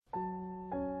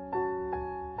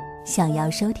想要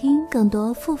收听更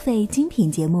多付费精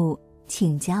品节目，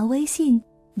请加微信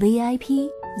VIP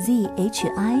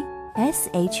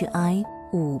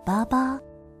ZHISHI588。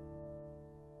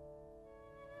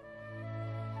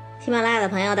喜马拉雅的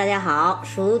朋友大家好，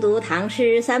熟读唐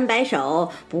诗300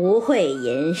首，不会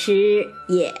吟诗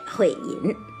也会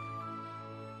吟。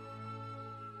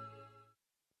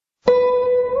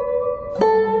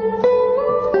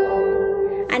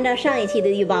按照上一期的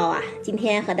预报啊，今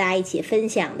天和大家一起分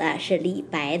享的是李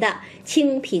白的《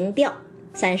清平调》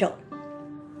3首。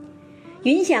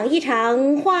云想衣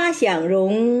裳花想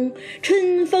容，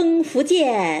春风拂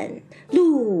槛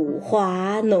露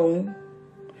华浓。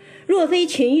若非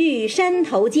群玉山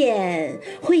头见，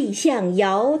会向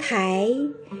瑶台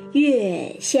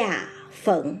月下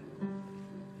逢。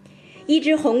一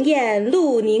枝红艳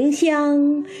露凝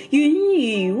香，云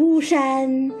雨巫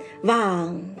山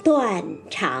枉断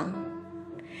肠。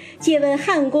借问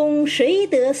汉宫谁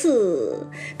得似？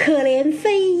可怜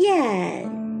飞燕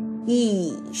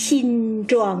倚新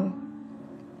妆。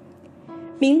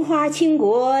名花倾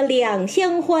国两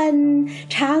相欢，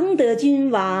常得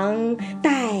君王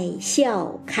带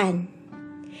笑看。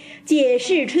解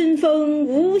释春风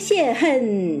无限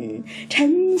恨，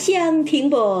沉香停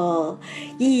泊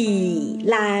倚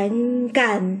栏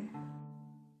杆。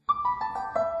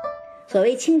所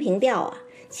谓清平调啊，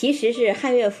其实是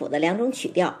汉乐府的2种曲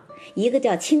调，一个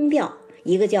叫清调，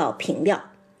一个叫平调。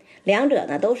两者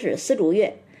呢都是丝竹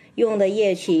乐，用的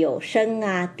乐器有笙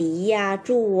啊、笛呀、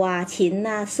柱啊、琴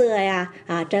啊、瑟呀、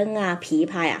筝啊、琵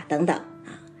琶呀等等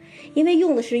啊。因为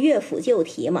用的是乐府旧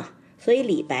题嘛，所以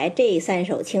李白这3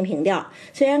首清平调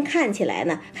虽然看起来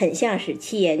呢很像是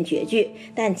7言绝句，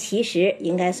但其实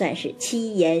应该算是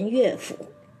7言乐府。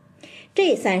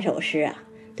这3首诗啊，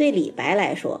对李白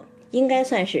来说应该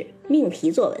算是命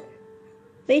题作文。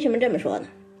为什么这么说呢？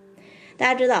大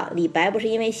家知道李白不是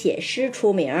因为写诗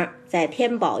出名，在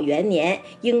天宝元年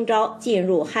应召进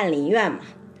入翰林院嘛？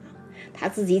他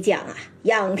自己讲啊，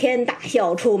仰天大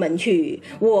笑出门去，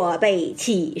我辈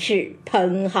岂是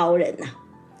蓬蒿人呐，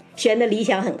悬的理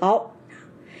想很高。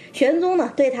玄宗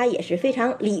呢对他也是非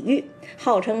常礼遇，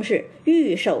号称是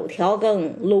御手调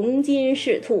羹龙金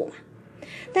侍兔嘛。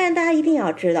但大家一定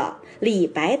要知道，李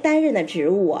白担任的职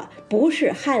务啊，不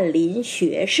是翰林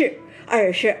学士，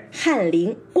而是翰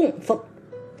林供奉。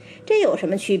这有什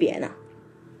么区别呢？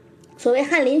所谓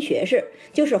翰林学士，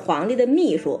就是皇帝的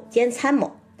秘书兼参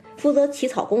谋，负责起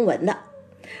草公文的。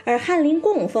而翰林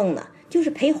供奉呢，就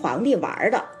是陪皇帝玩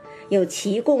的，有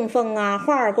棋供奉啊、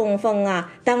画供奉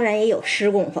啊，当然也有诗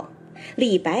供奉。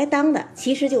李白当的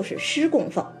其实就是诗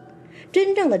供奉，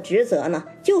真正的职责呢，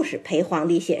就是陪皇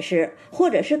帝写诗，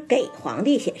或者是给皇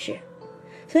帝写诗。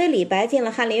所以李白进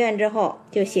了翰林院之后，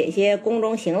就写些宫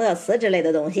中行乐词之类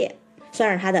的东西，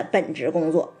算是他的本职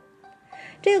工作。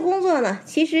这个工作呢，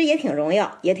其实也挺荣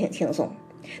耀，也挺轻松，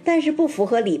但是不符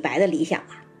合李白的理想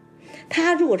啊。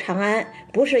他入长安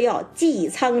不是要济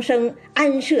苍生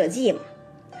安社稷吗？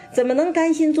怎么能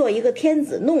甘心做一个天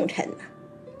子弄臣呢？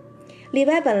李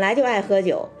白本来就爱喝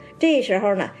酒，这时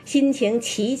候呢，心情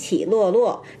起起落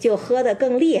落，就喝得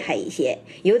更厉害一些，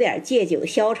有点借酒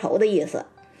消愁的意思。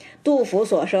杜甫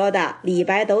所说的李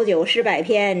白斗酒诗百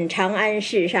篇，长安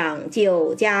市上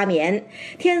酒家眠，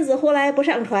天子呼来不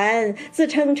上船，自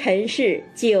称臣是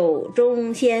酒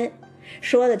中仙，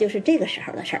说的就是这个时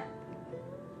候的事儿。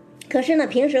可是呢，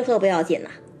平时喝不要紧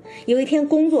有一天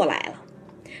工作来了。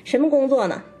什么工作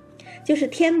呢？就是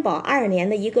天宝2年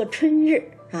的一个春日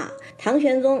啊，唐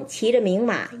玄宗骑着名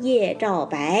马夜照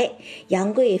白，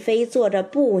杨贵妃坐着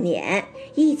步辇，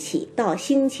一起到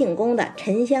兴庆宫的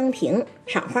沉香亭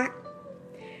赏花。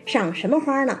赏什么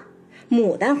花呢？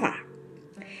牡丹花。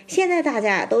现在大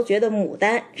家都觉得牡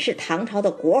丹是唐朝的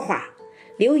国花，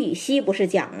刘禹锡不是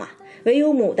讲吗？唯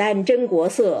有牡丹真国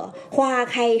色，花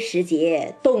开时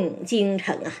节动京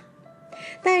城啊。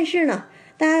但是呢，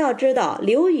大家要知道，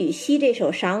刘禹锡这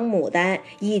首赏牡丹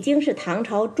已经是唐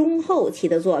朝中后期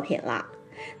的作品了。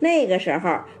那个时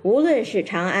候，无论是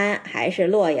长安还是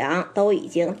洛阳，都已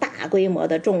经大规模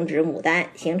的种植牡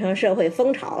丹，形成社会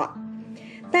风潮了。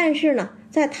但是呢，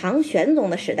在唐玄宗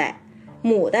的时代，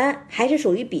牡丹还是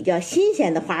属于比较新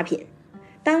鲜的花品。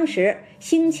当时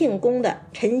兴庆宫的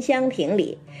沉香亭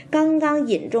里刚刚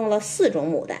引种了4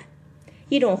种牡丹，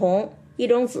一种红，一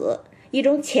种紫，一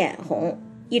种浅红，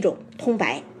一种通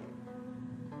白。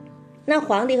那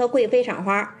皇帝和贵妃赏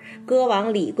花，歌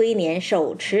王李龟年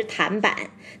手持弹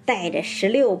板，带着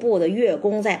16部的乐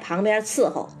工在旁边伺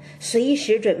候，随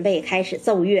时准备开始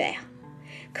奏乐呀。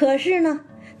可是呢，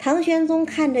唐玄宗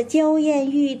看着娇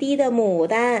艳欲滴的牡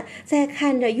丹，再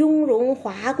看着雍容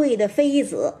华贵的妃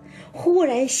子，忽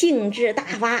然兴致大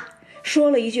发，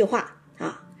说了一句话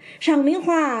啊，赏明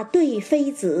花对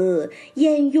妃子，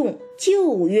焉用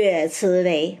旧乐词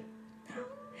为？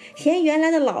嫌原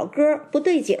来的老歌不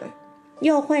对景，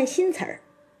要换新词儿。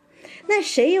那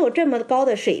谁有这么高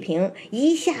的水平，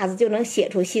一下子就能写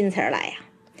出新词儿来呀？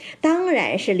当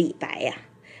然是李白呀。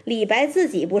李白自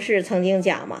己不是曾经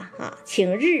讲吗？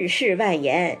请日事万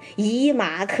言，以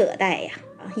马可待呀。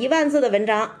10000字的文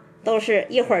章都是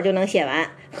一会儿就能写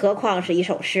完，何况是一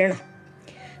首诗呢？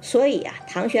所以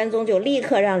唐玄宗就立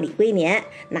刻让李龟年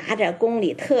拿着宫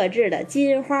里特制的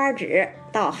金花纸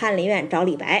到翰林院找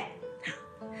李白。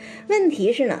问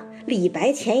题是呢，李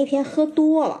白前一天喝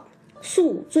多了，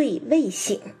宿醉未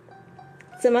醒，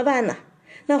怎么办呢？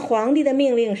那皇帝的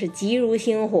命令是急如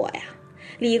星火呀。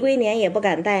李龟年也不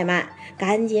敢怠慢，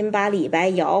赶紧把李白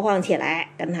摇晃起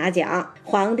来，跟他讲，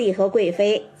皇帝和贵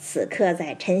妃此刻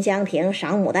在沉香亭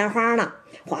赏牡丹花呢。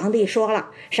皇帝说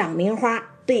了，赏名花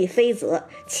对妃子，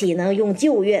岂能用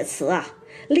旧乐词啊？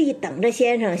立等着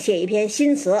先生写一篇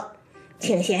新词，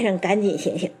请先生赶紧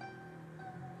醒醒。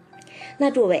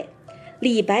那诸位，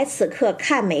李白此刻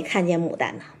看没看见牡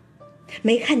丹呢？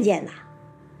没看见呐。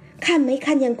看没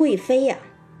看见贵妃呀？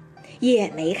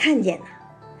也没看见呐。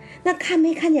那看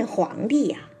没看见皇帝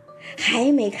呀？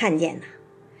还没看见呢。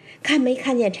看没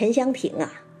看见沉香亭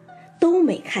啊？都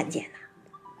没看见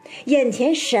呢。眼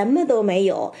前什么都没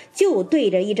有，就对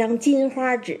着一张金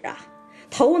花纸啊，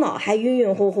头脑还晕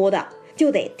晕乎乎的，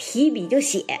就得提笔就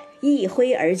写，一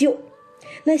挥而就。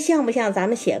那像不像咱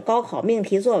们写高考命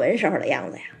题作文时候的样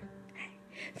子呀？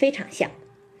非常像。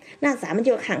那咱们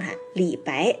就看看李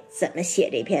白怎么写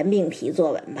这篇命题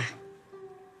作文吧。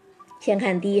先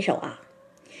看第一首啊，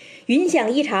云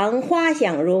想衣裳花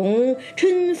想容，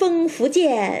春风拂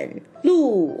槛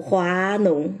露华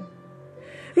浓。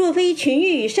若非群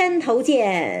玉山头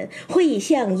见，会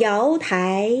向瑶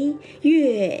台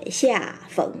月下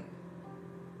逢。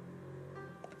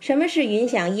什么是云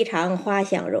想衣裳花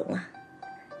想容啊？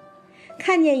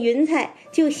看见云彩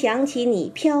就想起你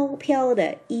飘飘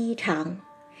的衣裳，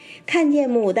看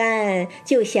见牡丹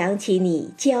就想起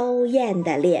你娇艳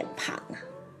的脸庞啊。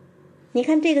你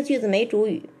看这个句子没主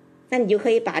语，那你就可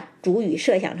以把主语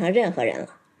设想成任何人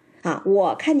了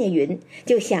我看见云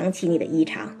就想起你的衣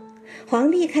裳，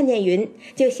皇帝看见云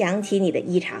就想起你的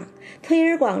衣裳，推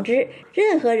而广之，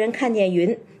任何人看见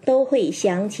云都会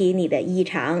想起你的衣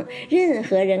裳，任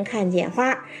何人看见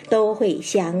花都会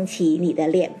想起你的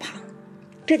脸庞。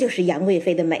这就是杨贵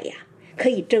妃的美呀，可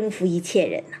以征服一切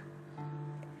人呐。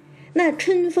那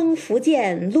春风拂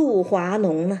槛露华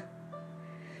浓呢？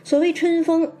所谓春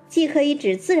风，既可以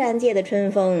指自然界的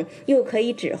春风，又可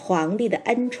以指皇帝的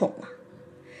恩宠啊。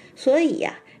所以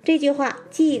这句话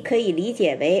既可以理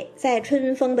解为在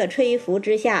春风的吹拂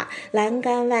之下，栏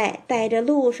杆外带着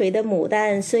露水的牡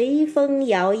丹随风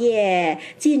摇曳，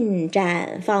尽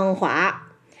展芳华。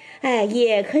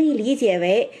也可以理解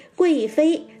为贵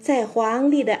妃在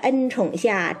皇帝的恩宠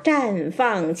下绽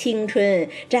放青春，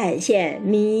展现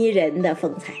迷人的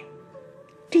风采。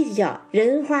这就叫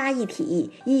人花一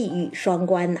体，一语双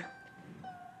关呐。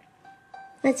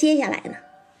那接下来呢？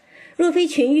若非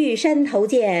群玉山头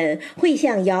见，会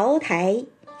向瑶台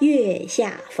月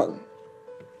下逢。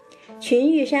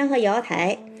群玉山和瑶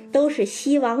台都是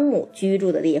西王母居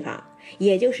住的地方，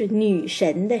也就是女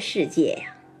神的世界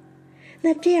呀。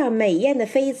那这样美艳的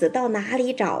妃子到哪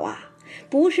里找啊？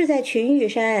不是在群玉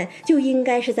山，就应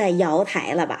该是在瑶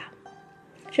台了吧？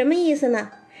什么意思呢？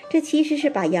这其实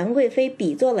是把杨贵妃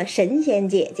比作了神仙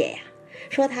姐姐呀，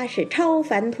说她是超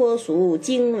凡脱俗，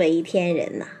惊为天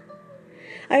人呐。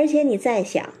而且你再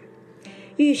想，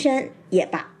玉山也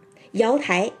罢，瑶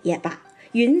台也罢，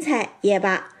云彩也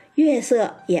罢，月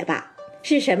色也罢，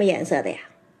是什么颜色的呀？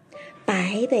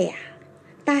白的呀，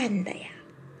淡的呀。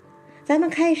咱们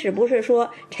开始不是说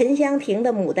沉香亭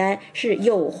的牡丹是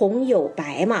有红有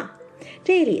白吗？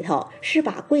这里头是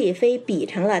把贵妃比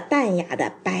成了淡雅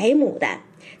的白牡丹，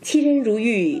其人如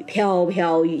玉，飘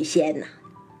飘欲仙呐。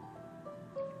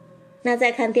那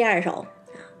再看第二首，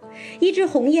一枝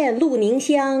红艳露凝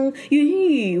香，云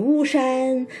雨巫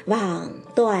山枉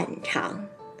断肠。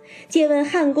借问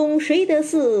汉宫谁得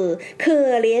似？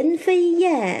可怜飞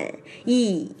燕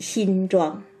一新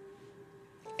妆。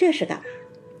这是干嘛？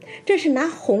这是拿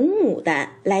红牡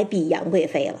丹来比杨贵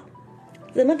妃了。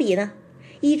怎么比呢？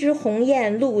一枝红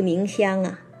艳露凝香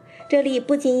啊，这里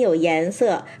不仅有颜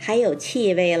色，还有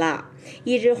气味了。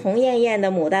一枝红艳艳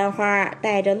的牡丹花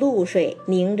带着露水，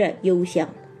凝着幽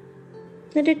香。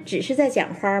那这只是在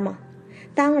讲花吗？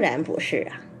当然不是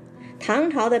啊。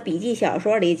唐朝的笔记小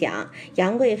说里讲，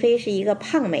杨贵妃是一个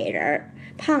胖美人，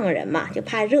胖人嘛就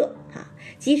怕热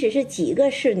即使是几个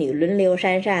侍女轮流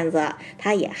扇扇子，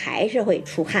她也还是会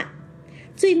出汗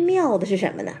最妙的是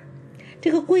什么呢？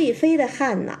这个贵妃的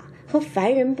汗呐，和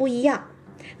凡人不一样，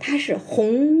它是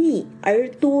红腻而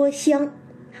多香，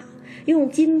用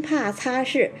金帕擦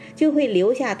拭就会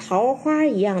留下桃花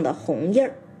一样的红印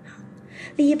儿。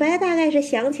李白大概是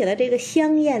想起了这个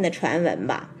香艳的传闻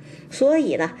吧，所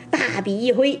以呢，大笔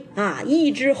一挥啊，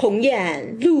一枝红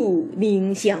艳露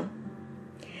凝香。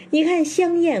你看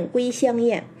香艳归香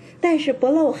艳，但是不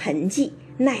露痕迹，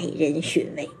耐人寻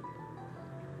味。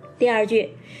第二句，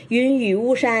云雨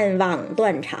巫山枉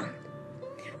断肠。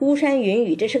巫山云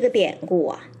雨，这是个典故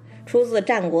啊，出自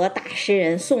战国大诗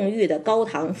人宋玉的《高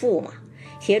唐赋》嘛，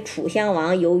写楚襄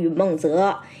王游云梦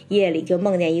泽，夜里就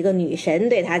梦见一个女神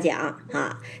对他讲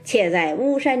啊，妾在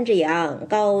巫山之阳，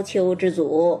高丘之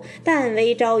祖，旦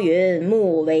为朝云，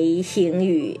暮为行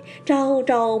雨，朝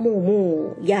朝暮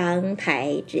暮，阳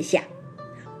台之下。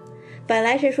本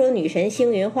来是说女神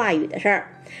星云化雨的事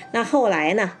儿，那后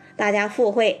来呢，大家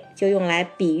附会就用来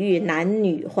比喻男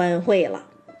女欢会了。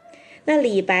那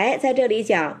李白在这里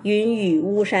讲云雨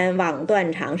巫山枉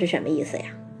断肠是什么意思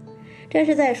呀？这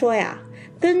是在说呀，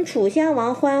跟楚襄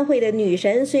王欢会的女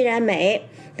神虽然美，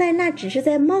但那只是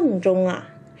在梦中啊。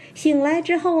醒来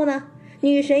之后呢，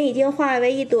女神已经化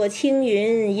为一朵青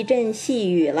云，一阵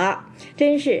细雨了，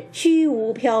真是虚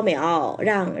无缥缈，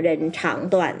让人肠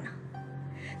断呐。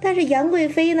但是杨贵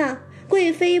妃呢？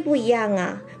贵妃不一样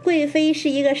啊，贵妃是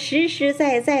一个实实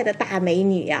在在的大美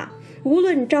女呀，无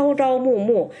论朝朝暮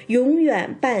暮，永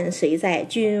远伴随在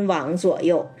君王左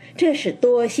右，这是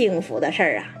多幸福的事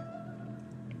儿啊！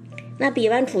那比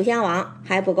完楚襄王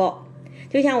还不够，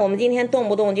就像我们今天动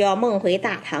不动就要梦回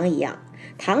大唐一样，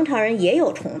唐朝人也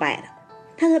有崇拜的，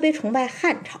他特别崇拜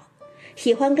汉朝，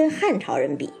喜欢跟汉朝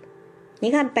人比。你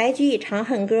看白居易《长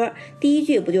恨歌》第一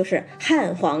句不就是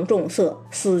汉皇重色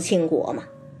思倾国吗？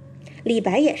李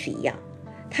白也是一样，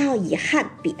他要以汉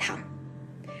比唐。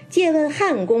借问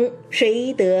汉宫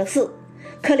谁得似？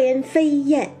可怜飞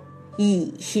燕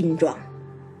倚新妆。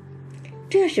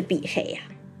这是比谁呀？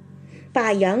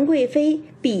把杨贵妃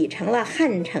比成了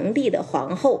汉成帝的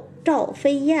皇后赵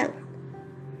飞燕了。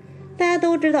大家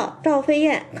都知道赵飞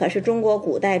燕可是中国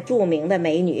古代著名的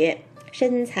美女，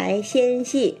身材纤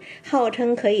细，号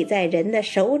称可以在人的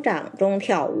手掌中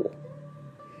跳舞。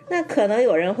那可能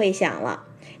有人会想了，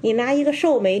你拿一个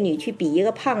瘦美女去比一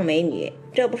个胖美女，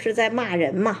这不是在骂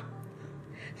人吗？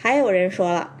还有人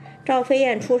说了，赵飞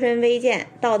燕出身微贱，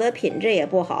道德品质也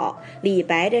不好，李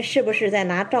白这是不是在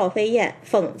拿赵飞燕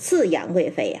讽刺杨贵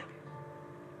妃呀？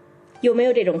有没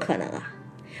有这种可能啊？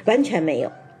完全没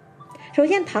有。首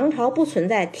先，唐朝不存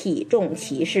在体重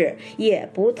歧视，也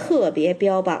不特别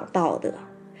标榜道德。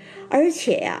而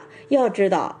且呀，要知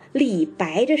道李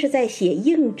白这是在写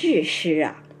应制诗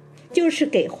啊，就是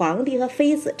给皇帝和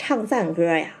妃子唱赞歌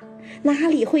呀，哪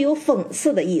里会有讽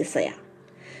刺的意思呀？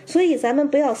所以咱们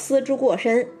不要思之过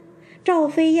深，赵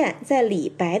飞燕在李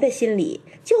白的心里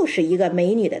就是一个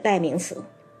美女的代名词。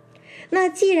那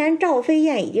既然赵飞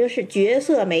燕已经是绝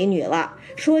色美女了，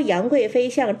说杨贵妃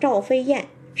像赵飞燕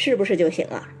是不是就行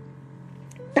了？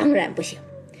当然不行，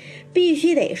必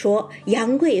须得说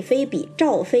杨贵妃比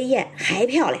赵飞燕还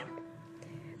漂亮。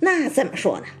那怎么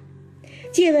说呢？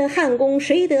借问汉宫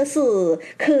谁得似？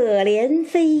可怜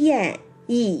飞燕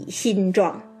倚新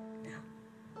妆。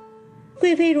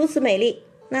贵妃如此美丽，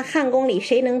那汉宫里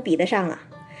谁能比得上啊？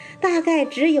大概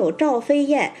只有赵飞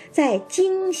燕在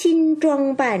精心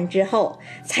装扮之后，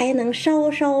才能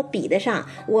稍稍比得上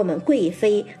我们贵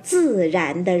妃自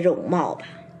然的容貌吧。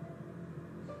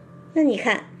那你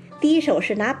看，第一首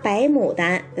是拿白牡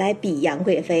丹来比杨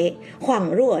贵妃，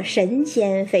恍若神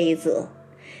仙妃子；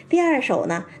第二首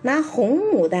呢，拿红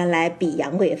牡丹来比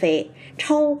杨贵妃，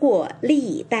超过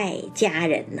历代佳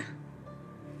人呐。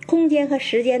空间和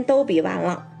时间都比完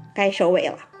了，该收尾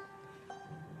了。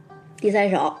第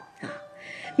三首啊，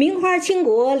名花倾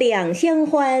国两相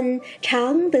欢，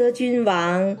常得君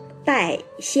王带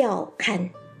笑看。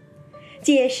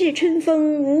解释春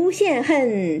风无限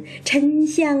恨，沉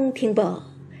香停泊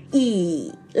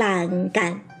倚栏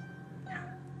杆。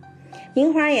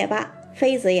名花也罢，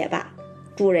妃子也罢，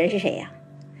主人是谁呀？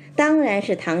当然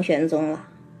是唐玄宗了。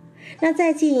那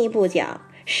再进一步讲，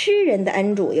诗人的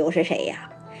恩主又是谁呀？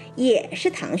也是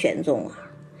唐玄宗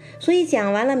啊。所以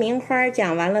讲完了名花，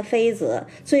讲完了妃子，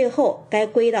最后该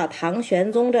归到唐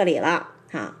玄宗这里了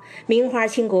啊！名花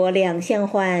倾国两相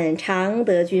欢，常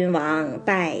得君王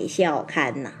带笑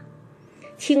看呐。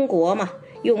倾国嘛，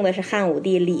用的是汉武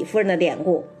帝李夫人的典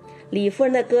故。李夫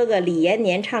人的哥哥李延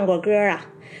年唱过歌啊，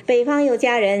北方有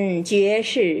佳人，绝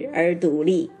世而独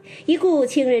立，一顾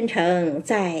倾人城，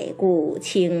再顾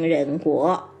倾人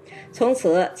国。从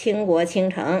此倾国倾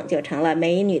城就成了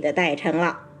美女的代称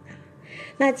了。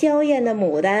那娇艳的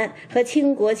牡丹和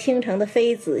倾国倾城的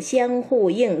妃子相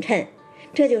互映衬，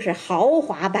这就是豪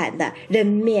华版的人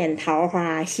面桃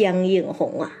花相映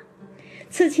红啊！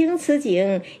此情此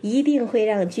景一定会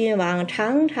让君王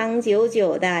长长久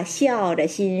久地笑着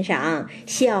欣赏，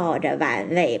笑着玩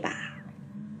味吧。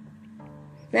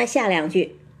那下两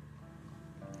句，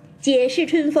解释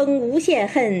春风无限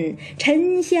恨，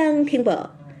沉香停泊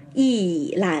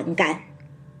一栏杆。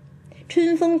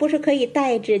春风不是可以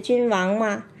代指君王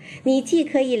吗？你既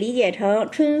可以理解成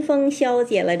春风消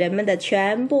解了人们的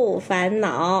全部烦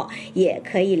恼，也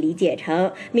可以理解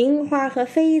成名花和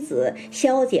妃子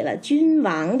消解了君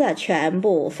王的全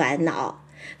部烦恼。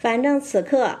反正此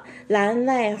刻栏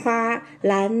外花、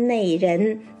栏内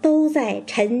人都在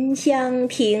沉香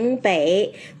亭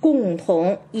北，共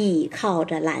同倚靠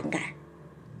着栏杆。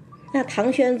那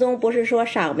唐玄宗不是说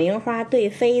赏名花对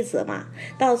妃子吗？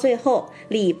到最后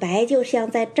李白就像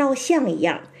在照相一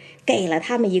样，给了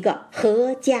他们一个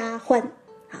合家欢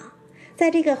啊！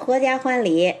在这个合家欢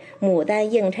里，牡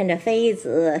丹映衬着妃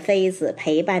子，妃子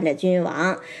陪伴着君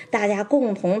王，大家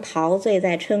共同陶醉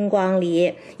在春光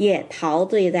里，也陶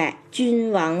醉在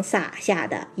君王洒下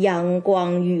的阳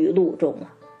光雨露中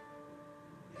啊！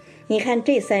你看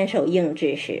这三首应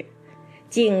制诗，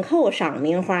紧扣赏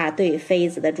名花对妃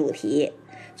子的主题，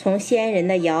从先人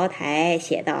的瑶台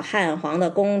写到汉皇的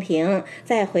宫廷，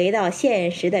再回到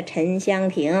现实的沉香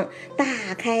亭，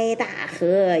大开大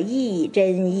合，亦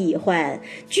真亦幻，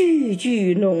句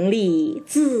句浓丽，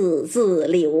字字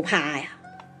流趴呀。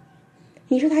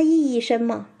你说它意义深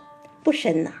吗？不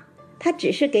深呐，它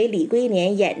只是给李龟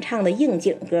年演唱的应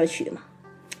景歌曲嘛，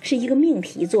是一个命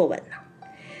题作文呐。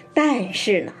但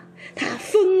是呢，它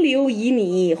风流旖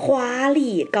旎，华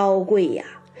丽高贵呀，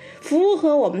符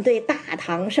合我们对大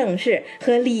唐盛世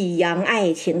和李阳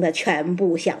爱情的全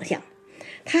部想象。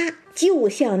它就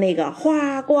像那个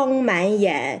花光满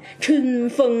眼，春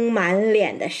风满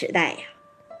脸的时代呀。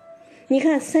你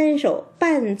看三首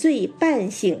半醉半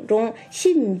醒中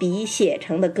信笔写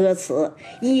成的歌词，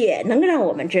也能让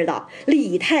我们知道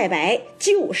李太白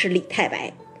就是李太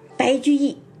白，白居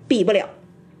易比不了。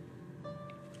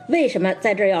为什么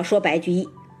在这儿要说白居易？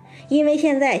因为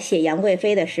现在写杨贵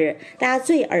妃的诗，大家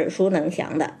最耳熟能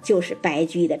详的就是白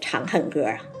居易的《长恨歌》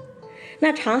啊。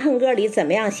那《长恨歌》里怎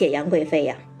么样写杨贵妃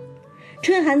呀？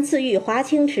春寒赐浴华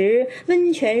清池，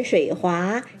温泉水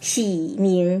滑洗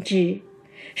凝脂。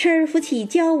身儿扶起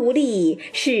娇无力，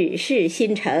世事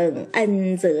新承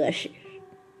恩泽时。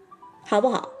好不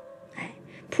好？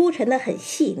铺陈得很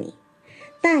细腻，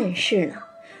但是呢，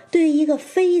对于一个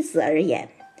妃子而言，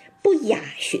不雅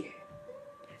驯。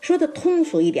说的通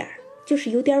俗一点，就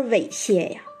是有点猥亵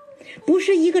呀，不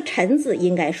是一个臣子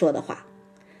应该说的话。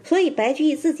所以白居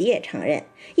易自己也承认，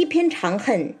一篇长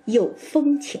恨有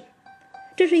风情，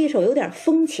这是一首有点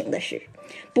风情的诗，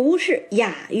不是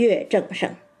雅乐正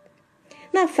声。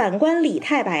那反观李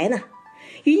太白呢？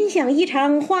云想衣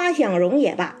裳花想容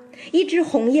也罢，一枝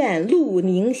红艳露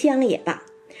凝香也罢，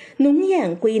浓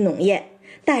艳归浓艳，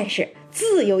但是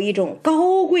自有一种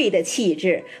高贵的气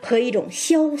质和一种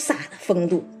潇洒的风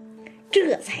度，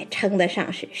这才称得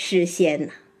上是诗仙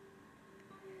呢。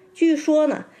据说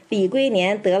呢，李龟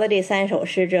年得了这三首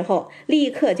诗之后，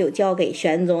立刻就交给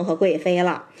玄宗和贵妃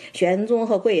了。玄宗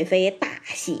和贵妃大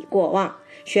喜过望，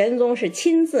玄宗是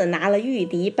亲自拿了玉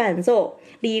笛伴奏，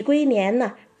李龟年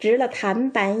呢执了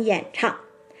弹板演唱。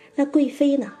那贵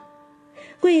妃呢？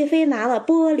贵妃拿了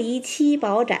玻璃七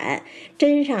宝盏，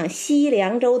斟上西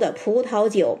凉州的葡萄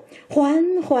酒，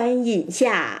缓缓饮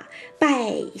下，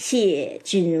拜谢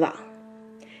君王。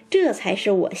这才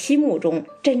是我心目中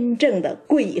真正的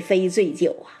贵妃醉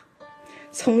酒啊！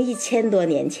从1000多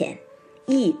年前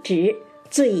一直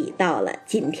醉到了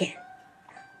今天。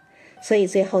所以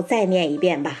最后再念一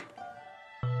遍吧。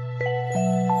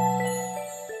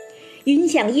云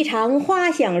想衣裳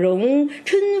花想容，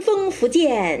春风拂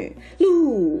槛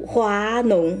露华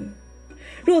浓。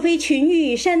若非群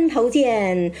玉山头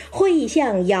见，会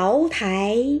向瑶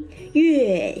台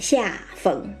月下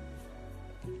逢。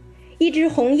一枝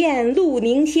红艳露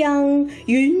凝香，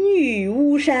云雨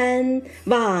巫山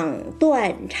枉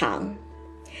断肠。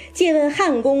借问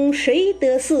汉宫谁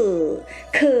得似？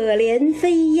可怜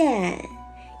飞燕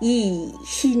倚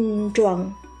新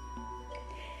妆。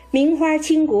名花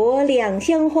倾国两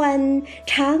相欢，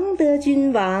常得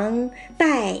君王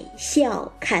带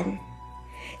笑看。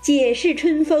解释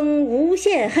春风无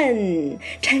限恨，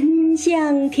沉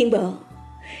香停泊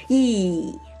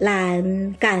一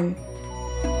栏杆。